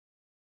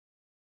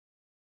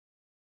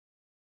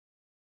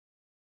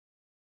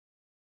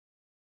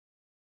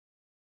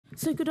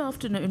So good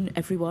afternoon,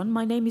 everyone.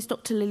 My name is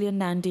Dr. Lilian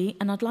Nandy,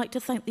 and I'd like to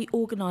thank the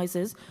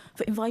organisers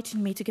for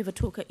inviting me to give a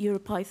talk at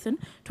EuroPython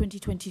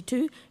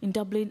 2022 in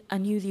Dublin,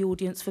 and you, the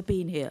audience, for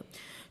being here.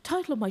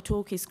 Title of my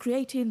talk is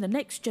Creating the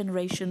Next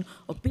Generation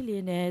of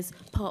Billionaires,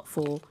 Part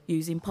 4,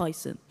 using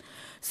Python.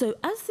 So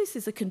as this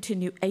is a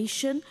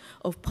continuation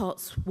of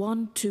parts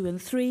 1, 2 and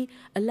 3,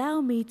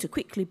 allow me to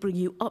quickly bring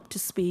you up to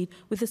speed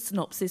with a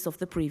synopsis of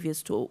the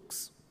previous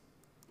talks.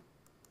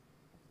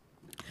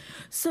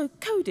 So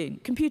coding,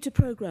 computer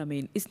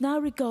programming, is now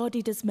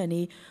regarded as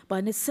many by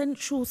an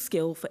essential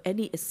skill for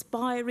any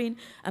aspiring,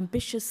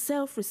 ambitious,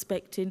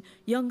 self-respecting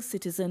young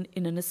citizen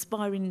in an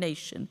aspiring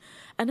nation,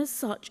 and as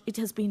such it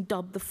has been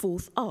dubbed the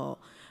fourth R,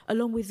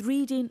 along with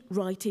reading,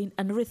 writing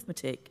and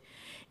arithmetic.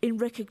 In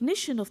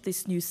recognition of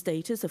this new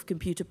status of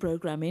computer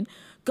programming,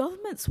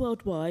 governments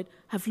worldwide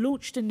have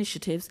launched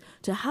initiatives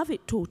to have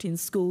it taught in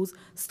schools,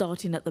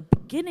 starting at the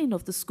beginning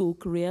of the school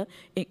career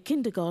in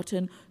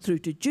kindergarten through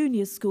to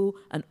junior school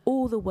and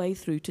all the way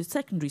through to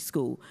secondary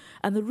school.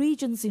 And the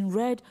regions in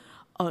red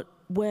are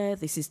where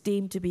this is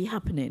deemed to be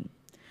happening.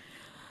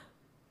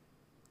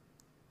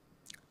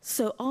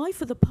 So I,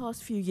 for the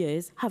past few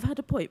years, have had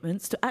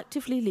appointments to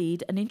actively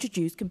lead and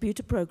introduce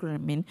computer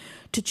programming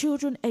to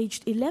children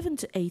aged 11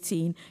 to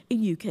 18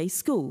 in UK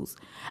schools.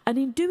 And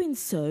in doing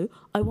so,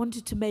 I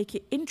wanted to make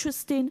it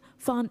interesting,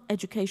 fun,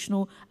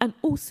 educational, and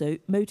also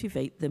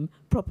motivate them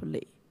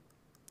properly.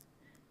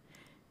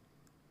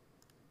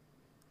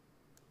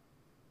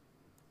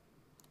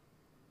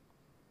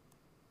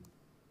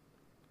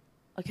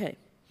 Okay.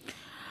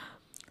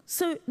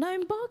 So now,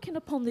 embarking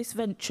upon this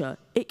venture,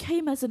 it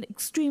came as an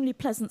extremely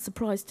pleasant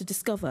surprise to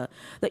discover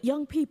that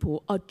young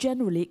people are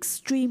generally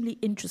extremely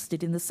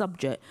interested in the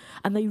subject,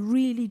 and they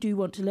really do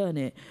want to learn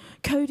it.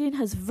 Coding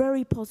has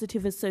very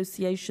positive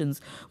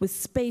associations with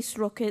space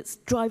rockets,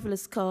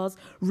 driverless cars,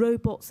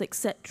 robots,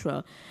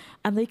 etc.,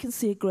 and they can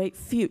see a great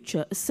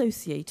future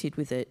associated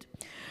with it.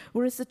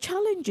 Whereas the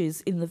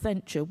challenges in the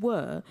venture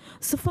were,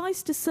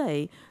 suffice to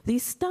say, the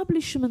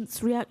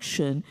establishment's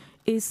reaction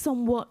is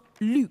somewhat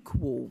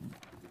lukewarm.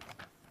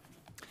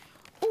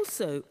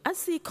 Also,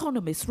 as The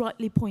Economist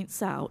rightly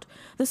points out,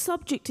 the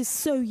subject is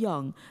so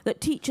young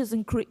that teachers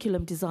and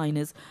curriculum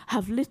designers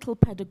have little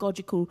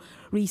pedagogical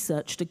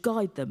research to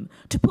guide them.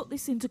 To put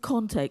this into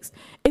context,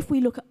 if we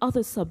look at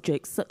other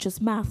subjects such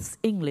as maths,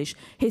 English,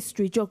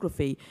 history,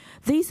 geography,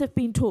 these have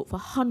been taught for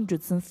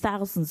hundreds and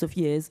thousands of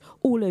years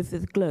all over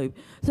the globe.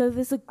 So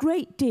there's a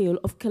great deal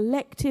of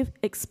collective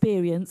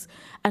experience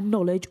and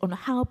knowledge on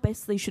how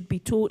best they should be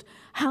taught,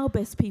 how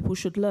best people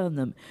should learn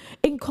them.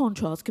 In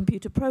contrast,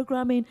 computer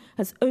programming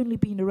has only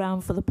been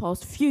around for the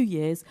past few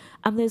years,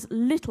 and there's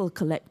little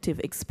collective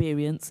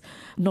experience,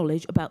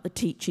 knowledge about the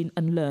teaching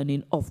and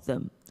learning of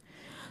them.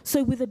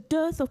 So with a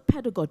dearth of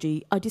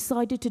pedagogy, I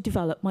decided to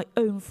develop my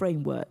own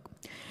framework.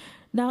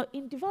 Now,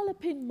 in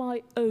developing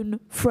my own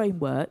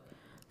framework,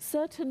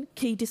 certain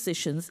key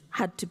decisions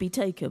had to be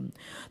taken.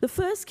 The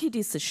first key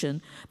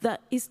decision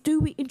that is, do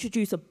we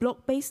introduce a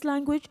block-based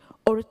language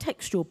or a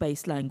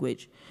textual-based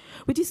language?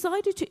 We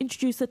decided to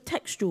introduce a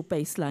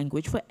textual-based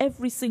language for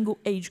every single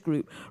age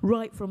group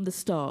right from the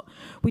start.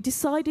 We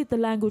decided the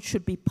language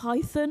should be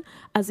Python,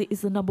 as it is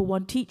the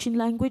 #1 teaching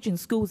language in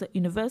schools at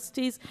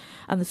universities,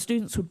 and the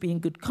students would be in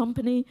good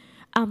company.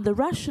 And the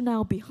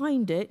rationale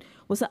behind it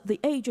was at the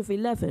age of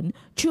 11,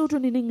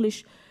 children in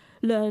English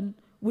learn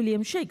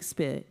William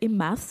Shakespeare. In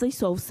maths, they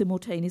solve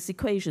simultaneous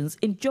equations.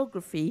 In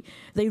geography,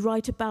 they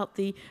write about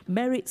the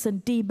merits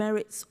and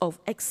demerits of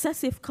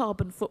excessive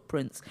carbon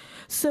footprints.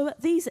 So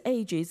at these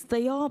ages,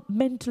 they are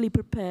mentally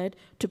prepared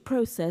to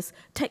process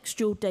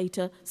textual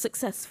data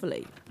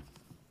successfully.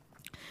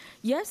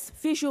 Yes,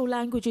 visual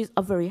languages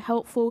are very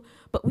helpful,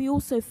 but we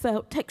also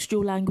felt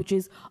textual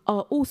languages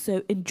are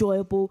also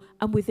enjoyable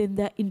and within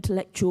their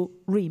intellectual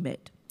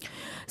remit.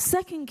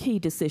 Second key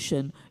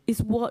decision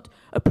is, what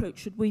approach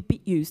should we be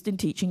used in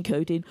teaching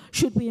coding?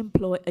 Should we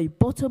employ a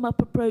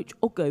bottom-up approach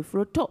or go for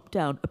a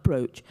top-down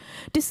approach?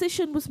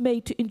 Decision was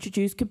made to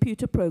introduce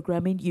computer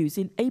programming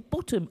using a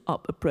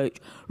bottom-up approach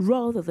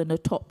rather than a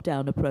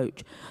top-down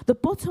approach. The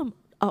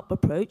bottom-up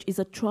approach is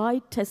a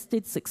tried,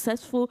 tested,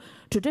 successful,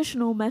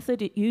 traditional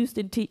method it used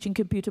in teaching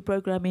computer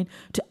programming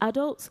to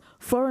adults.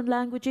 Foreign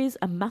languages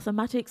and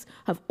mathematics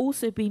have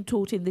also been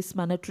taught in this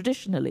manner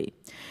traditionally.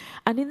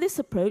 And in this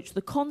approach,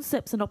 the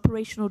concepts and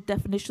operational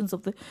definitions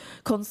of the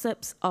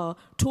concepts are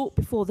taught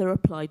before they're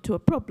applied to a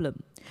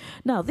problem.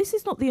 Now, this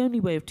is not the only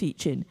way of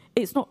teaching.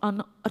 It's not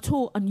at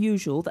all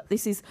unusual that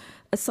this is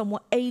a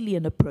somewhat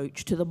alien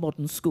approach to the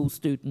modern school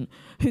student,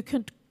 who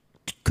could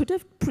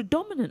have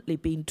predominantly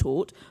been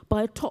taught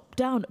by a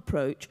top-down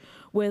approach,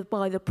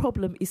 whereby the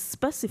problem is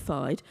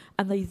specified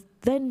and they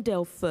then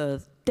delve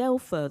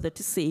further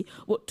to see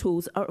what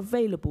tools are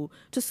available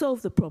to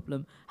solve the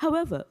problem.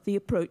 However, the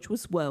approach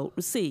was well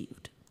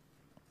received.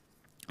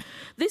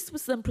 This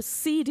was then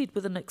preceded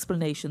with an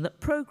explanation that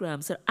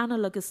programs are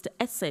analogous to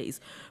essays,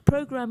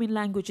 programming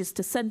languages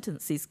to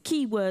sentences,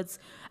 keywords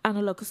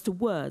analogous to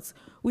words.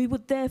 We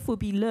would therefore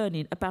be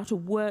learning about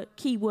a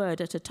key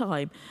word at a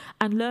time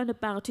and learn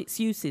about its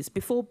uses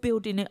before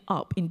building it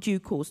up in due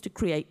course to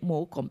create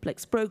more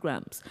complex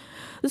programs.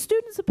 The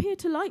students appear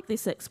to like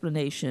this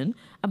explanation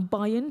and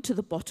buy into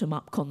the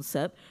bottom-up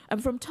concept,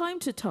 and from time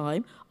to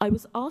time I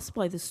was asked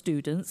by the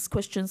students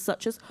questions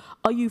such as,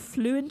 "Are you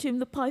fluent in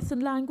the Python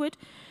language?"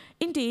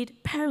 Indeed,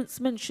 parents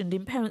mentioned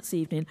in Parents'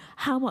 Evening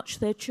how much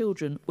their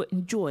children were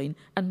enjoying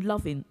and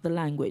loving the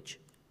language.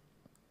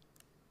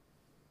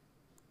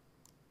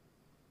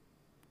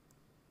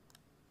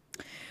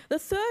 The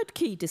third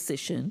key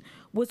decision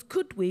was,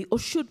 could we or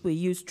should we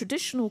use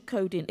traditional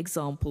coding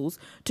examples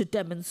to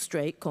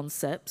demonstrate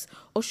concepts,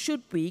 or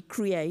should we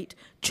create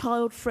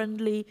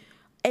child-friendly,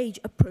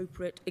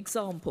 age-appropriate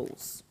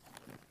examples?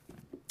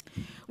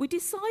 We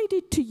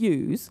decided to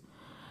use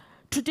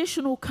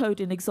traditional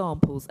coding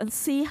examples and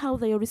see how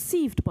they are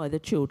received by the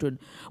children.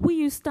 We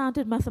use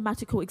standard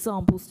mathematical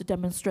examples to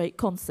demonstrate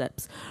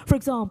concepts. For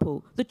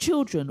example, the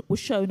children were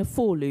shown a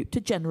for loop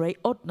to generate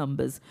odd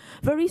numbers.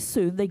 Very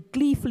soon they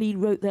gleefully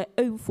wrote their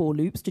own for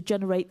loops to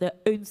generate their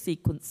own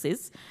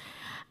sequences,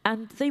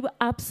 and they were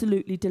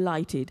absolutely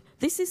delighted.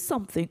 This is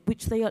something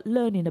which they are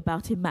learning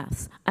about in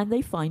maths, and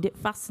they find it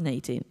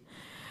fascinating.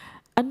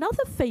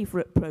 Another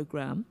favourite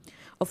programme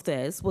of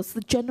theirs was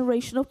the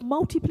generation of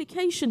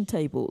multiplication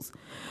tables.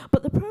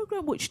 But the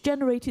programme which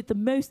generated the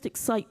most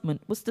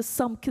excitement was to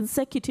sum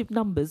consecutive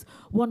numbers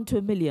 1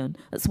 to 1,000,000.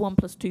 That's 1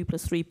 plus 2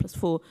 plus 3 plus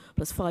 4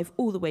 plus 5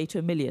 all the way to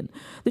 1,000,000.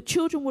 The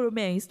children were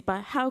amazed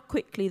by how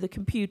quickly the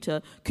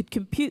computer could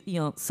compute the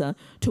answer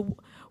to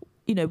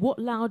what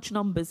large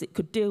numbers it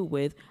could deal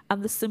with,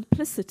 and the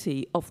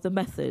simplicity of the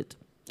method.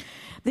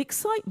 The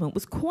excitement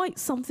was quite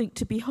something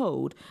to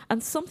behold,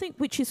 and something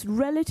which is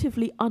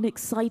relatively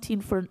unexciting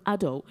for an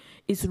adult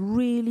is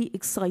really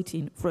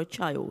exciting for a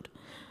child.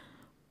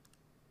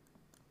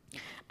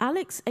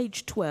 Alex,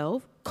 age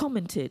 12,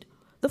 commented,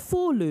 "The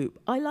for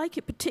loop, I like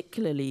it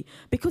particularly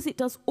because it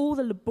does all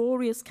the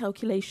laborious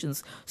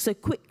calculations so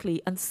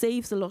quickly and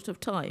saves a lot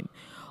of time.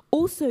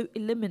 Also,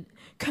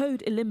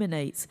 code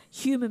eliminates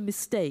human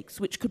mistakes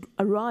which could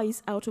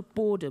arise out of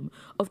boredom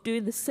of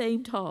doing the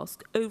same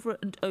task over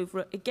and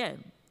over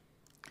again."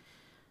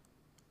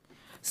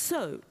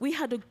 So we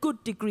had a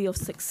good degree of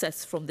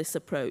success from this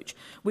approach,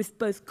 with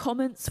both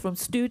comments from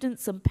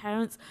students and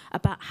parents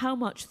about how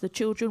much the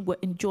children were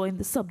enjoying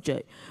the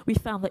subject. We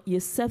found that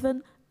Year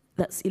 7,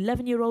 that's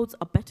 11-year-olds,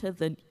 are better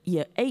than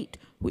Year 8,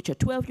 which are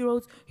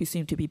 12-year-olds, who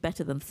seem to be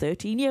better than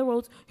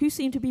 13-year-olds, who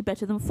seem to be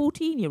better than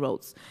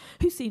 14-year-olds,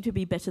 who seem to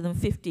be better than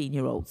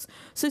 15-year-olds.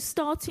 So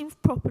starting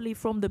properly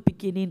from the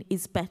beginning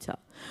is better.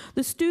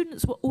 The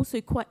students were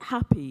also quite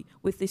happy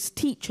with this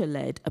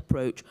teacher-led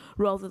approach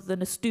rather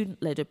than a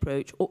student-led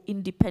approach or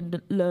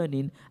independent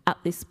learning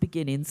at this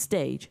beginning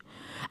stage.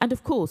 And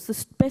of course,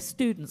 the best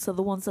students are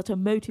the ones that are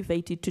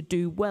motivated to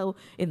do well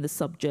in the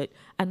subject,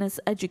 and as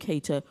an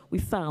educator, we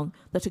found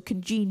that a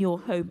congenial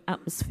home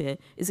atmosphere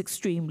is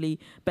extremely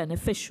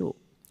beneficial.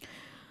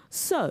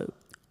 So,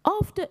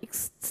 after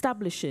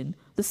establishing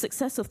the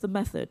success of the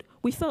method,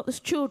 we felt as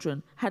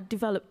children had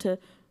developed a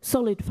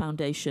solid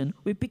foundation.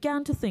 We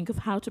began to think of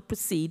how to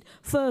proceed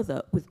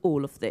further with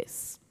all of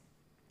this.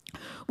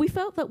 We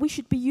felt that we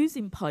should be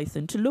using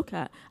Python to look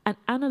at and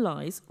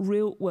analyse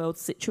real-world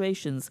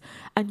situations,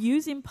 and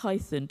using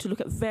Python to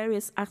look at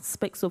various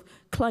aspects of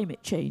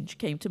climate change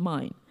came to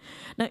mind.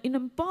 Now, in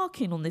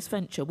embarking on this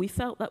venture, we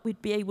felt that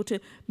we'd be able to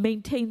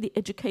maintain the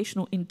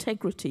educational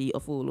integrity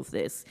of all of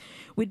this.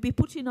 We'd be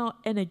putting our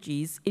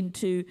energies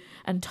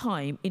and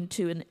time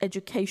into an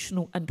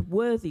educational and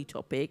worthy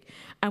topic,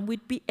 and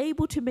we'd be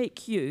able to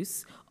make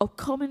use of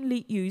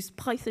commonly used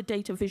Python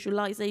data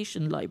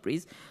visualization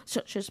libraries,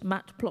 such as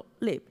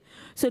Matplotlib.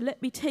 So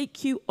let me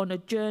take you on a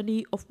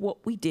journey of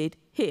what we did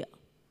here.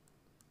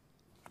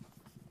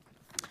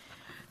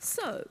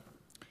 So,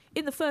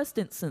 in the first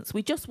instance,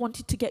 we just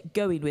wanted to get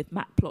going with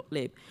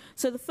Matplotlib.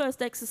 So the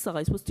first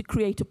exercise was to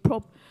create a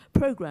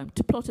program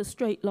to plot a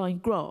straight line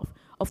graph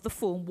of the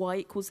form y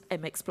equals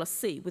mx plus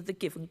c with the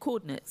given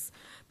coordinates.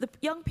 The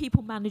young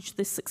people managed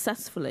this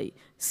successfully,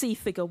 see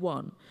figure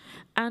 1.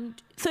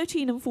 And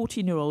 13 and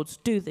 14-year-olds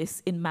do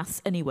this in maths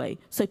anyway,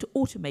 so to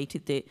automate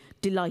it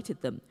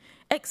delighted them.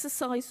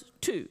 Exercise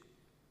 2.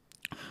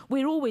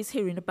 We're always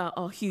hearing about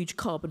our huge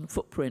carbon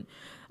footprint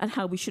and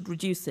how we should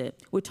reduce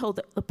it. We're told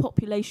that the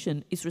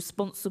population is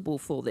responsible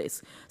for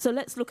this. So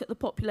let's look at the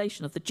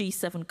population of the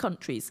G7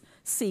 countries.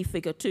 See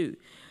figure 2.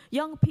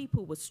 Young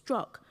people were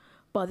struck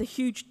by the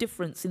huge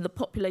difference in the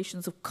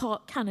populations of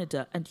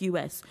Canada and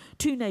US,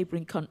 two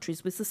neighbouring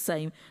countries with the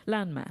same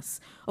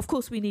landmass. Of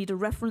course, we need a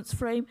reference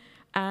frame,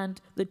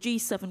 and the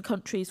G7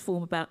 countries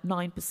form about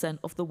 9%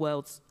 of the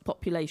world's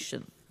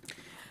population.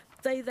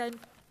 They then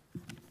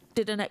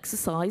did an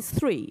exercise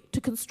 3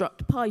 to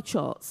construct pie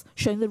charts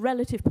showing the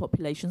relative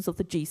populations of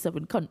the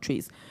G7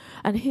 countries.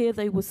 And here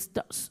they were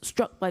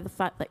struck by the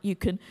fact that you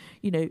can,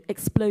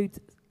 explode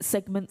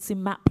segments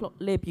in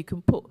Matplotlib. You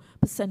can put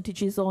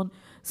percentages on,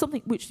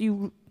 something which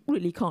you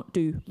really can't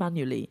do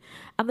manually.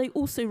 And they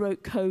also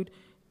wrote code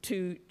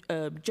to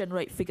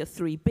generate figure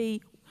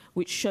 3b,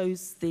 which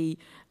shows the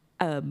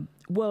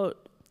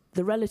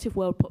relative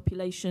world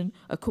population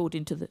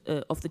according to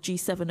the of the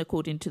G7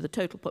 according to the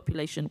total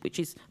population, which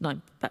is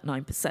about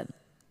 9%.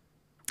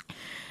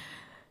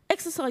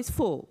 Exercise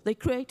 4, they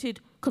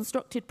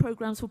constructed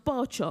programs for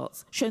bar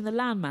charts showing the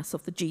landmass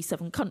of the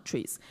G7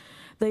 countries.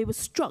 They were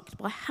struck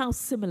by how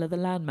similar the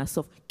landmass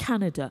of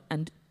Canada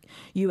and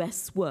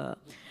US were.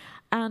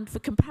 And for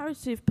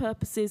comparative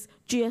purposes,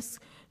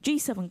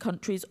 G7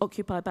 countries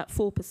occupy about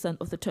 4%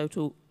 of the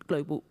total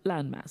global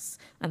landmass,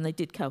 and they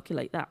did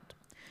calculate that.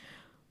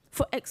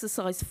 For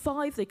exercise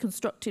 5, they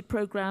constructed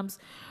programs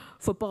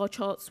for bar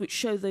charts which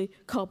show the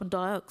carbon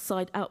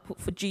dioxide output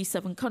for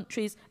G7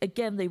 countries.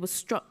 Again, they were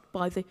struck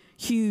by the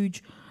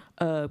huge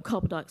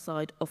carbon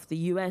dioxide of the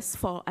US,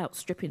 far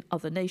outstripping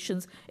other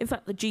nations. In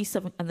fact, the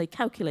G7, and they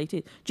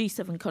calculated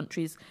G7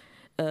 countries'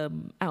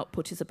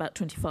 output is about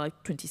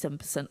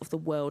 27% of the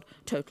world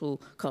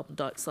total carbon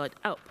dioxide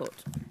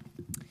output.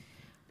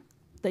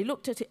 They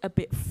looked at it a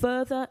bit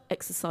further.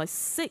 Exercise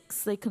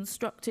 6, they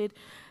constructed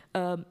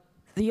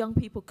the young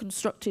people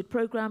constructed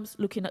programs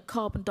looking at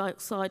carbon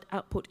dioxide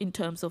output in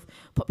terms of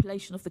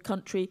population of the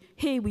country.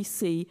 Here we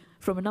see,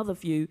 from another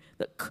view,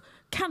 that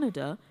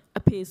Canada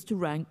appears to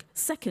rank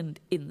second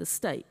in the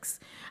stakes.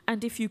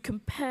 And if you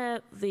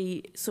compare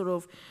the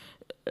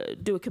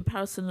do a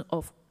comparison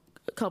of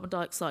carbon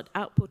dioxide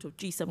output of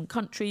G7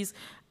 countries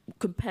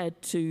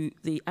compared to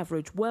the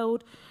average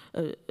world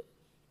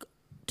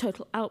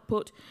total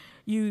output,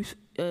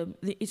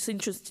 it's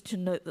interesting to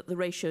note that the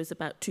ratio is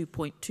about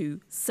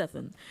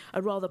 2.27.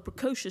 A rather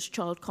precocious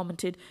child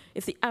commented,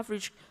 if the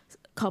average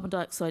carbon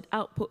dioxide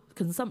output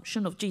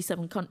consumption of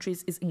G7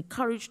 countries is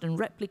encouraged and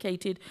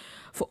replicated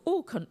for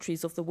all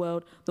countries of the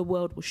world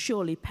will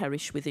surely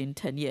perish within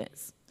 10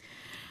 years.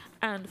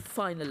 And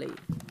finally,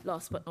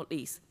 last but not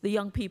least, the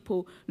young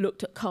people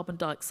looked at carbon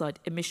dioxide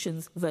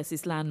emissions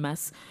versus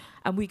landmass,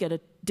 and we get a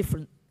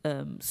different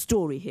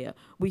story here.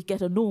 We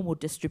get a normal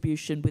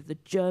distribution with the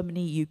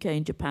Germany, UK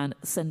and Japan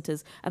at the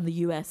centres and the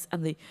US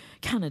and the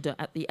Canada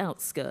at the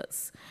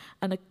outskirts.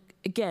 And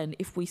again,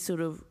 if we sort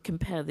of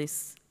compare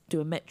this, do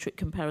a metric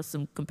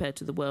comparison compared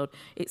to the world,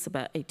 it's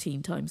about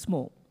 18 times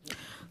more.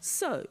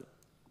 So,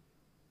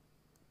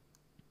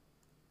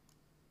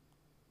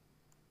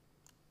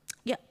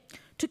 yeah,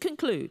 to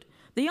conclude,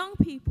 the young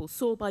people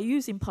saw by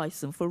using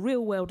Python for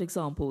real-world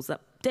examples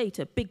that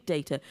data, big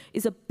data,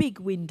 is a big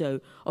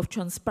window of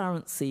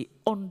transparency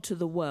onto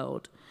the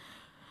world.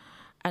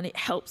 And it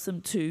helps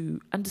them to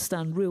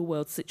understand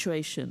real-world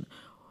situation.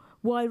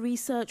 Why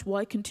research?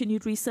 Why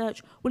continued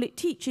research? Well, it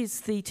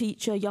teaches the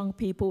teacher, young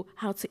people,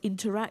 how to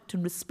interact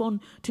and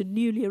respond to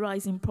newly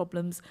arising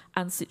problems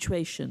and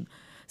situation.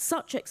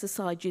 Such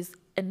exercises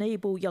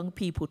enable young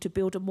people to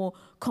build a more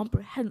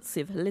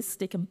comprehensive,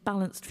 holistic and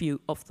balanced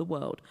view of the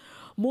world.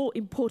 More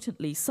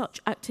importantly, such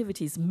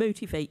activities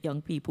motivate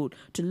young people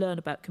to learn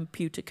about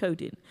computer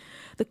coding.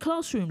 The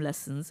classroom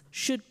lessons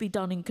should be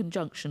done in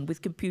conjunction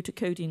with computer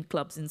coding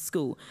clubs in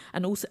school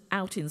and also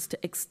outings to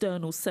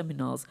external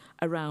seminars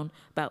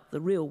about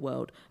the real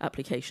world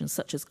applications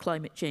such as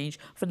climate change,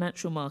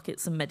 financial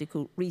markets and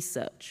medical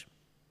research.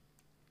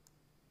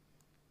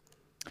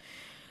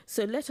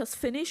 So let us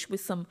finish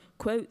with some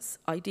quotes,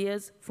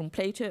 ideas from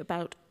Plato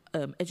about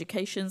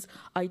educations,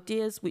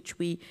 ideas which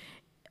we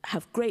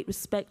have great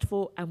respect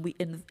for and we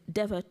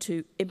endeavour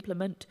to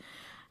implement.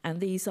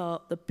 And these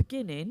are: the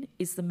beginning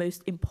is the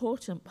most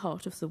important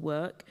part of the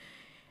work.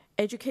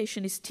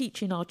 Education is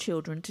teaching our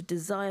children to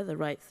desire the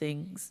right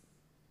things.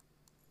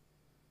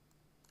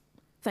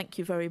 Thank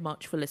you very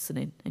much for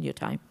listening and your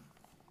time.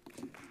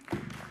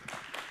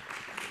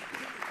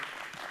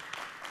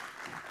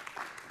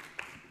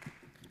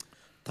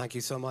 Thank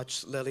you so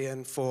much,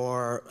 Lilian,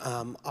 for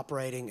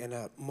operating in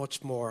a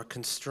much more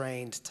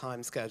constrained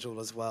time schedule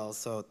as well.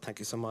 So thank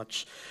you so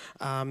much.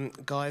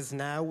 Guys,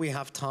 now we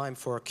have time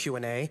for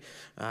Q&A.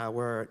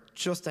 We're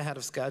just ahead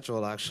of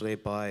schedule, actually,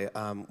 by,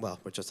 well,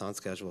 we're just on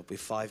schedule. It'll be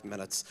 5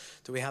 minutes.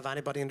 Do we have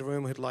anybody in the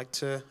room who'd like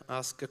to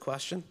ask a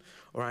question?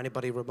 Or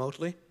anybody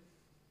remotely?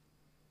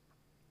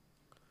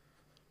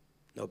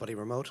 Nobody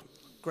remote?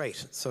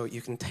 Great. So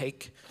you can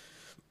take,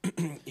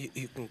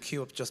 you can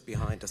queue up just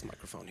behind this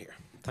microphone here.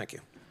 Thank you.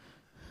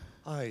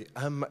 Hi.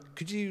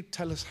 Could you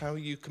tell us how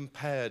you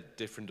compared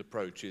different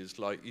approaches?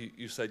 Like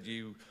you said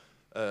you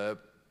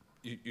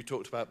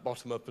talked about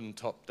bottom-up and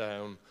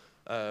top-down.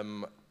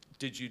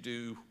 Did you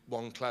do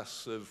one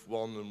class of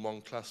one and one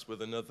class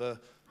with another?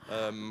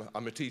 I'm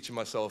a teacher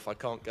myself. I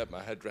can't get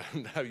my head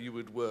around how you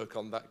would work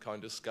on that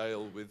kind of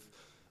scale with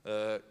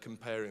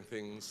comparing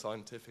things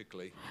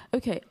scientifically.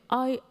 Okay,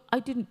 I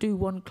didn't do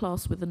one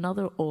class with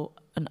another or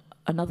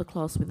another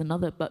class with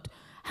another, but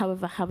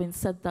however, having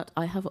said that,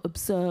 I have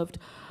observed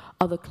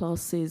other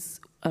classes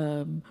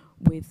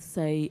with,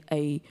 say,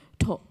 a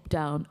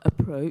top-down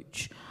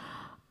approach.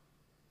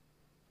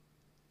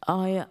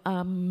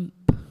 I'm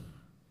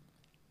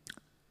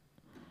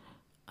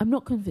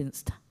not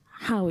convinced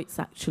how it's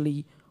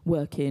actually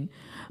working.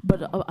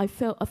 But I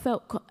felt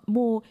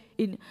more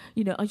in,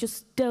 I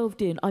just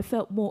delved in. I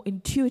felt more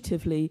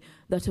intuitively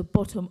that a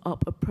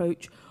bottom-up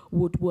approach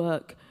would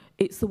work.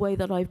 It's the way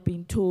that I've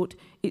been taught.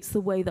 It's the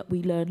way that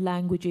we learn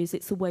languages.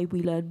 It's the way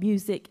we learn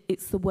music.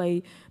 It's the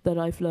way that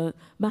I've learned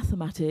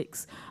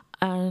mathematics.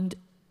 And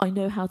I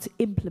know how to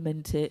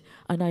implement it,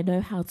 and I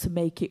know how to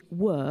make it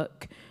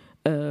work.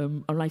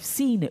 And I've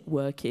seen it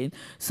working.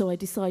 So I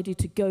decided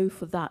to go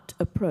for that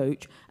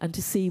approach and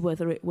to see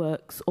whether it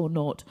works or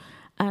not.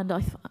 And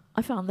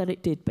I found that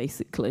it did,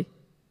 basically.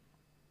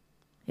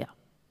 Yeah.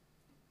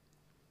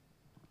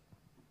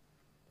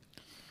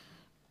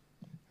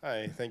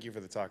 Hi, thank you for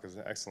the talk. It was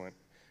excellent.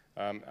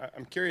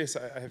 I'm curious,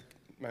 I have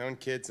my own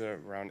kids are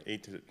around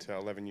 8 to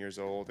 11 years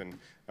old, and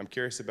I'm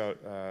curious about,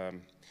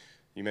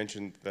 you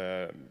mentioned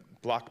the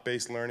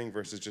block-based learning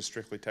versus just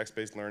strictly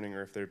text-based learning,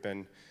 or if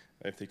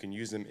they can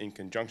use them in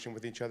conjunction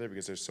with each other,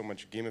 because there's so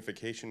much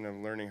gamification of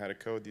learning how to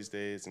code these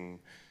days, and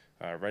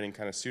writing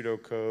kind of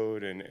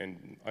pseudocode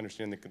and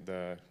understanding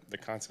the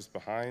concepts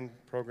behind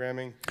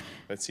programming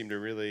that seem to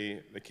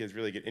the kids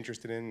really get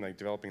interested in, like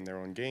developing their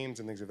own games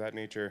and things of that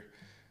nature,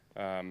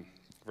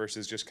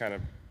 versus just kind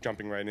of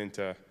jumping right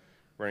into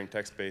writing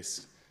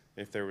text-based.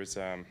 If there was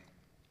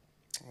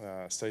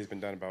studies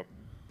been done about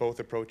both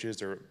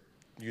approaches or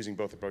using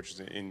both approaches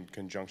in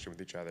conjunction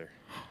with each other.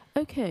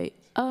 Okay,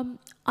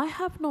 I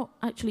have not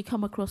actually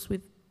come across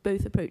with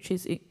both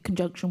approaches in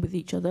conjunction with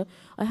each other.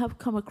 I have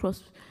come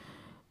across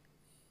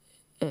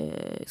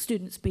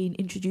students being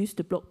introduced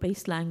to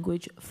block-based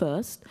language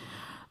first.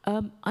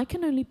 I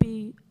can only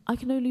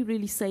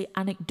really say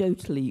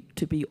anecdotally,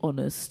 to be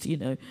honest,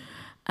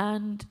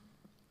 and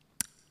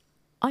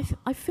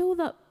I feel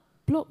that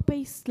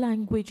block-based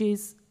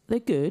languages, they're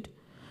good,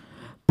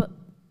 but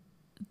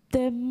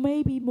they're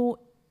maybe more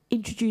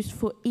introduced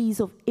for ease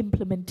of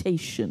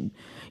implementation.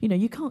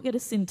 You can't get a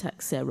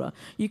syntax error.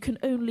 You can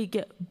only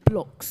get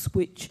blocks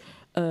which,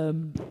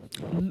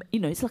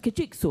 it's like a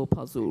jigsaw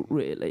puzzle,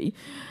 really.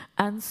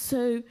 And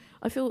so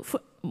I feel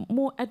for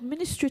more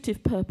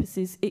administrative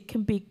purposes, it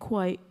can be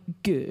quite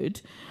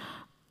good.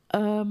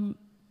 I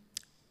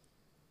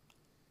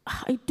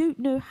don't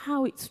know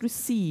how it's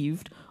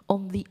received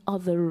on the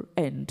other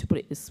end, to put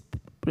it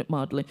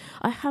mildly.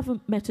 I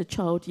haven't met a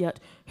child yet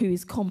who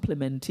is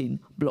complementing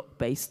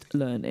block-based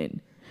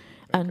learning.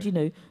 Okay.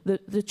 And,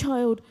 the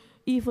child,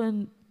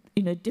 even,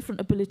 different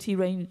ability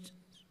range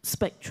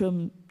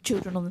spectrum,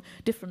 children on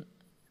different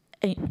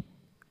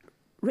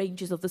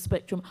ranges of the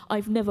spectrum,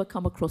 I've never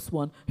come across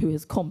one who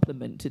has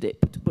complemented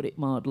it, to put it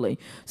mildly.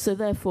 So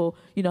therefore,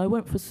 I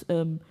went for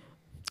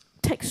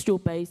textual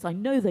based. I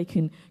know they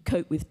can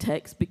cope with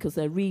text because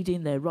they're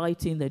reading, they're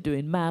writing, they're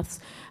doing maths,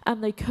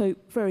 and they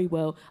cope very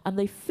well, and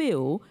they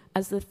feel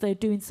as if they're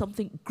doing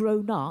something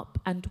grown up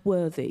and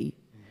worthy.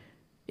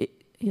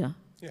 Yeah.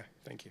 Yeah,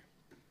 thank you.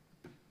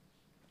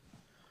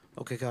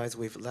 Okay, guys,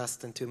 we've less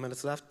than 2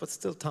 minutes left, but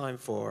still time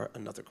for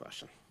another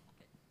question.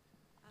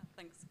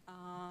 Thanks.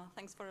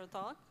 Thanks for the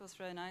talk. It was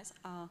really nice.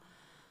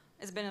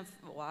 It's been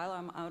a while.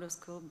 I'm out of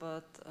school,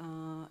 but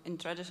in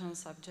traditional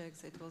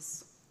subjects, it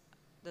was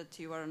that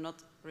you are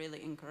not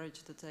really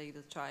encouraged to take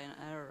the try and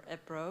error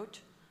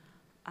approach.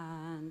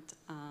 And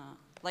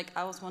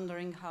I was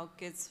wondering how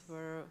kids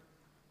were,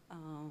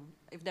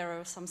 if there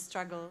were some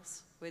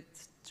struggles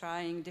with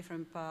trying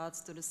different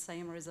paths to the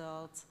same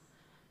results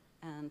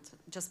and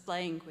just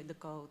playing with the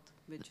code.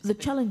 Which is the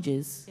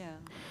challenges? Yeah.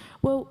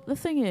 Well, the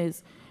thing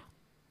is,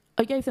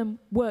 I gave them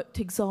worked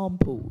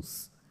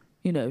examples.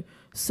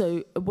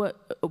 So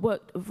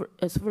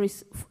a very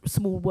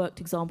small worked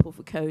example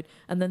for code,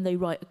 and then they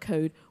write a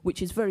code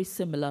which is very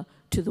similar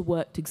to the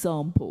worked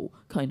example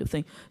kind of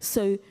thing.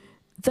 So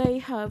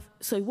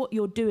what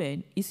you're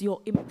doing is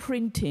you're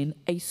imprinting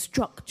a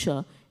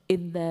structure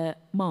in their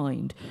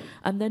mind,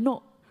 and they're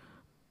not,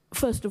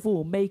 first of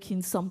all,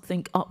 making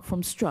something up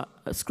from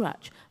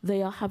scratch.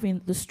 They are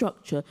having the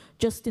structure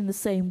just in the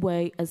same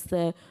way as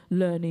they're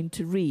learning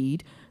to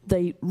read.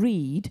 They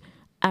read,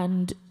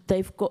 and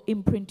they've got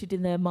imprinted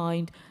in their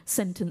mind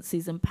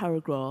sentences and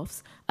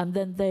paragraphs, and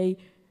then they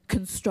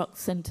construct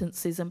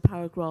sentences and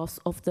paragraphs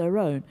of their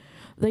own.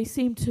 They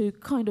seem to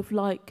kind of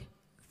like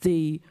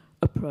the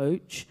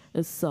approach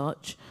as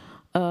such,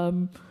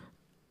 and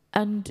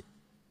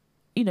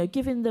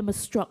giving them a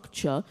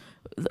structure.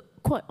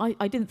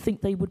 I didn't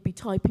think they would be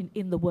typing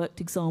in the worked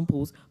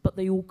examples, but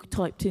they all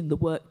typed in the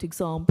worked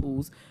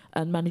examples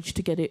and managed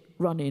to get it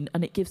running,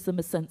 and it gives them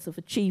a sense of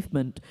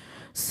achievement.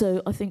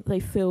 So I think they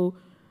feel,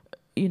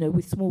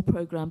 with small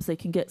programs, they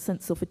can get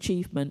sense of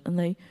achievement, and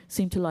they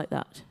seem to like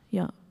that.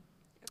 Yeah.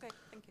 Okay,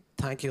 thank you.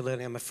 Thank you,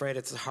 Lilian. I'm afraid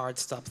it's a hard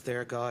stop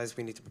there, guys.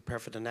 We need to prepare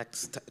for the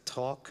next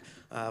talk.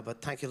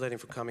 But thank you, Lilian,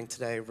 for coming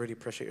today. Really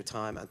appreciate your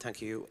time, and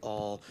thank you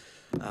all,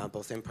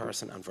 both in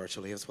person and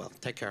virtually as well.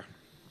 Take care.